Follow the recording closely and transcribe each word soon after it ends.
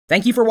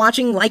Thank you for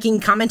watching,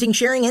 liking, commenting,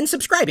 sharing, and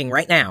subscribing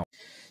right now.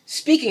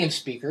 Speaking of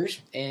speakers,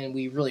 and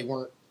we really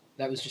weren't,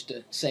 that was just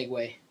a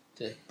segue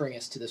to bring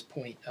us to this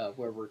point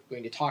where we're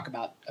going to talk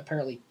about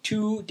apparently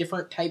 2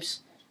 different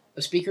types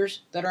of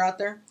speakers that are out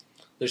there.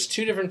 There's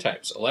 2 different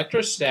types,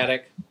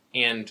 electrostatic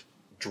and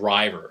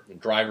driver. And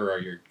driver are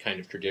your kind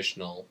of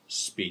traditional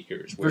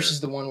speakers.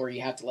 Versus the one where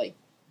you have to like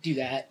do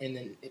that and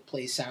then it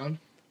plays sound.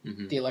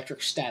 Mm-hmm. The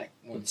electrostatic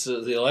ones.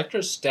 So the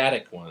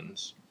electrostatic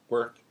ones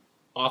work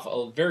off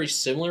a very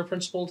similar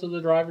principle to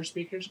the driver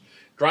speakers.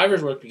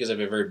 Drivers work because they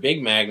have a very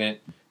big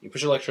magnet. You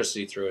push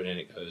electricity through it and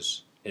it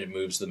goes and it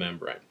moves the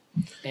membrane.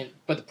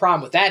 But the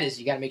problem with that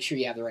is you got to make sure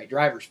you have the right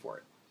drivers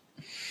for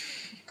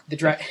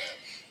it.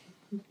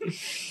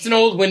 It's an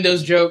old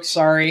Windows joke,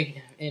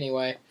 sorry.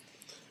 Anyway.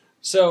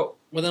 So,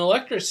 with an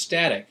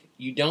electrostatic,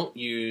 you don't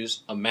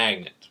use a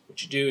magnet.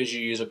 What you do is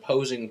you use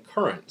opposing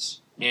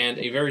currents and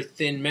a very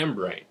thin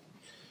membrane.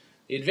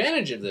 The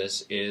advantage of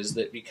this is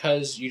that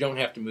because you don't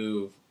have to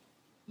move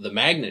the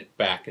magnet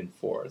back and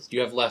forth, you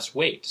have less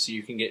weight, so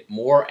you can get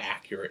more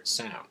accurate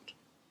sound.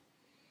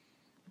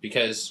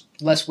 Because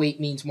less weight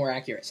means more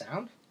accurate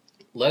sound?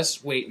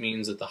 Less weight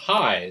means that the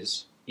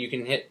highs, you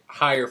can hit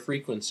higher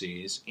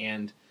frequencies,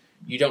 and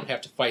you don't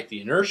have to fight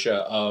the inertia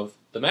of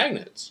the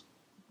magnets.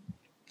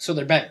 So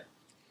they're better?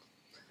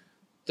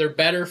 They're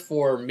better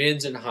for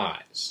mids and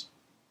highs,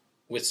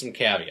 with some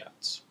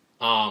caveats.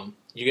 You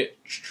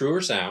get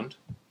truer sound.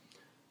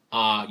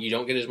 You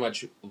don't get as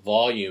much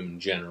volume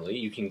generally.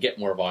 You can get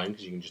more volume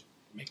because you can just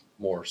make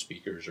more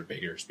speakers or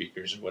bigger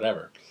speakers or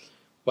whatever.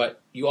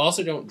 But you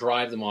also don't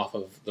drive them off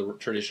of the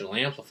traditional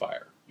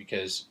amplifier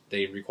because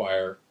they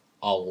require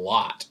a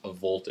lot of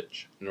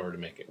voltage in order to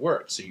make it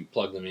work. So you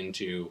plug them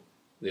into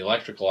the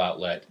electrical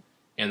outlet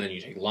and then you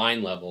take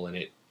line level and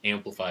it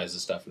amplifies the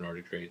stuff in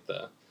order to create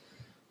the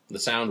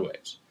sound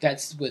waves.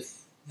 That's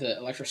with the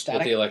electrostatic?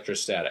 With the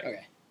electrostatic.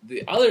 Okay.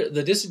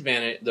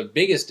 The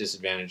biggest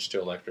disadvantage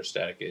to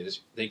electrostatic is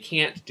they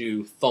can't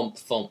do thump,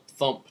 thump,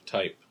 thump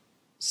type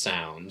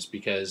sounds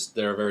because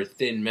they're a very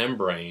thin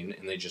membrane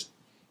and they just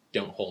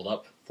don't hold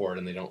up for it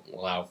and they don't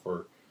allow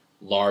for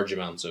large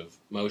amounts of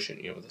motion.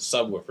 You know, with a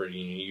subwoofer,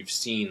 you've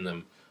seen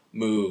them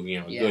move, a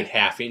good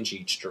half-inch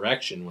each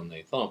direction when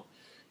they thump.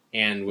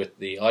 And with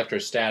the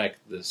electrostatic,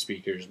 the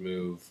speakers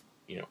move,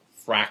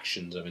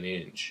 fractions of an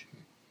inch.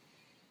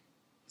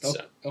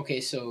 Okay,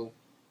 so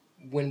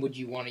when would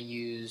you want to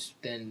use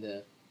then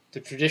the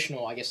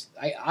traditional? I guess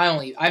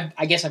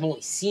I guess I've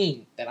only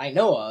seen that I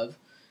know of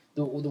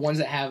the ones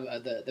that have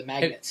the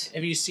magnets.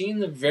 Have you seen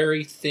the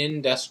very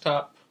thin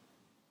desktop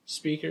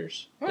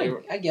speakers?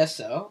 I guess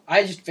so.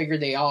 I just figured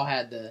they all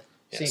had the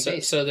same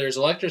base. So there's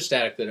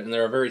electrostatic, and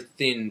they're a very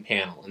thin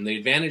panel. And the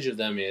advantage of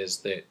them is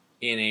that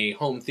in a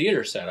home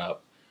theater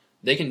setup,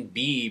 they can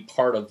be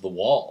part of the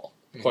wall,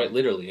 quite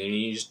literally. And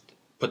you just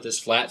put this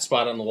flat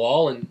spot on the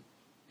wall, and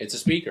it's a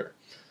speaker.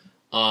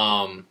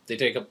 They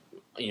take up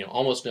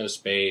almost no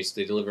space.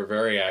 They deliver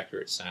very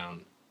accurate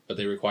sound, but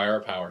they require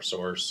a power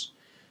source,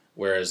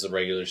 whereas the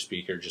regular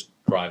speaker just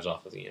drives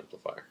off of the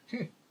amplifier.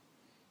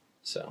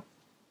 So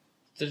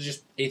they're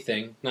just a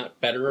thing, not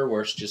better or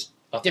worse, just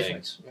a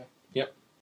difference. thing. Yep.